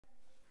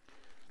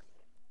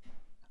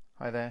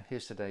Hi there,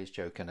 here's today's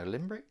joke and a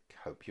limerick.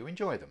 Hope you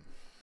enjoy them.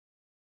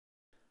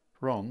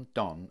 Ron,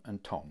 Don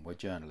and Tom were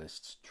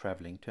journalists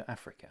travelling to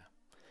Africa.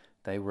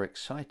 They were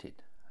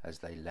excited as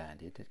they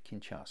landed at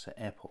Kinshasa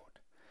Airport.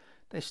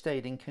 They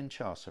stayed in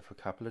Kinshasa for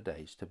a couple of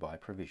days to buy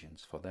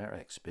provisions for their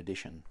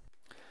expedition.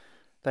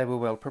 They were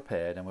well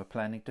prepared and were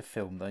planning to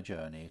film their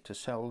journey to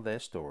sell their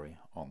story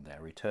on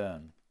their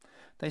return.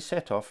 They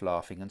set off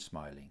laughing and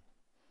smiling.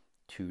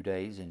 2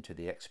 days into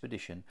the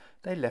expedition,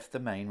 they left the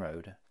main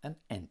road and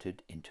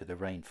entered into the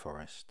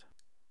rainforest.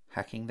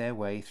 Hacking their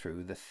way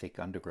through the thick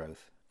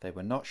undergrowth, they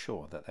were not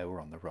sure that they were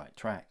on the right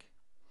track.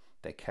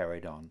 They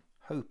carried on,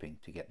 hoping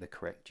to get the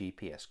correct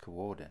GPS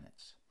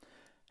coordinates.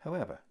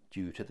 However,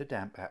 due to the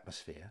damp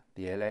atmosphere,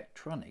 the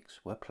electronics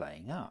were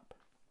playing up.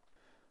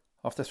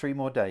 After 3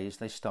 more days,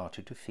 they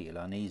started to feel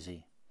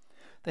uneasy.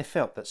 They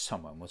felt that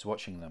someone was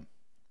watching them.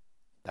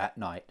 That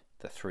night,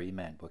 the 3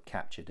 men were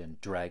captured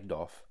and dragged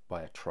off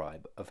by a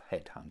tribe of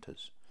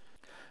headhunters.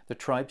 The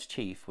tribe's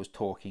chief was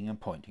talking and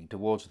pointing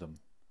towards them.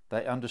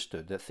 They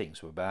understood that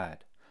things were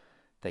bad.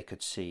 They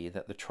could see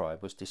that the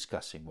tribe was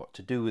discussing what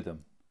to do with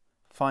them.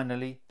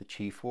 Finally, the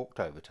chief walked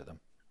over to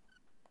them.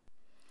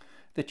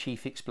 The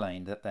chief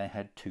explained that they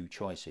had 2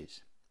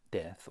 choices,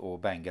 death or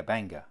banga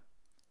banga.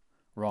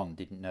 Ron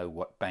didn't know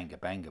what banga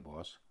banga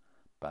was,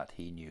 but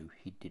he knew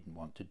he didn't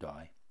want to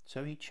die,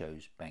 so he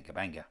chose banga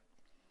banga.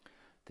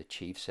 The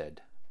chief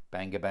said,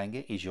 "Banga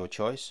banga is your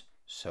choice,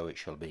 so it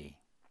shall be."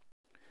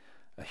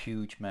 A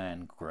huge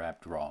man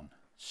grabbed Ron,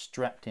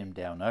 strapped him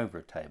down over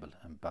a table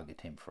and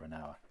bugged him for an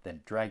hour,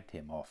 then dragged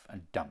him off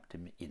and dumped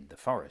him in the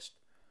forest.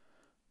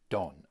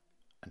 Don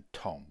and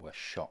Tom were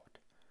shocked.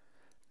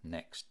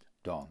 Next,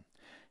 Don.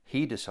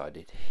 He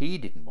decided he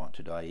didn't want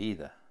to die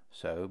either,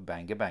 so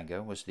banga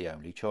banga was the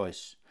only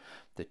choice.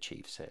 The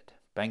chief said,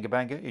 "Banga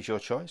banga is your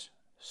choice,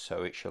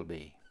 so it shall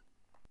be."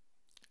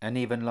 An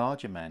even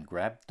larger man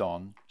grabbed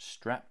Don,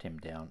 strapped him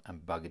down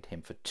and bugged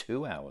him for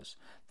 2 hours,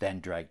 then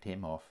dragged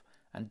him off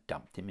and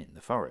dumped him in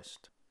the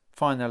forest.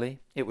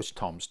 Finally, it was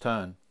Tom's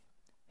turn.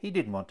 He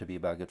didn't want to be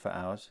buggered for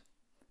hours.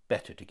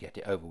 Better to get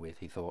it over with,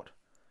 he thought.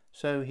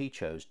 So he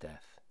chose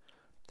death.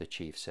 The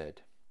chief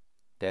said,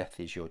 "Death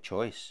is your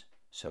choice,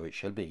 so it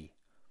shall be.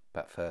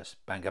 But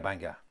first, banga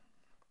banga."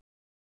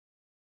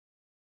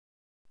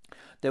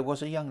 There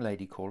was a young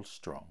lady called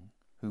Strong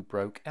who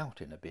broke out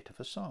in a bit of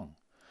a song.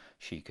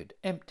 She could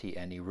empty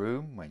any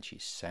room when she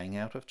sang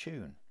out of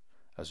tune,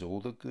 as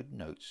all the good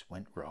notes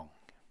went wrong.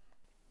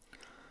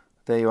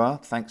 There you are.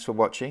 Thanks for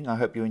watching. I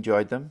hope you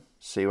enjoyed them.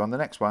 See you on the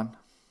next one.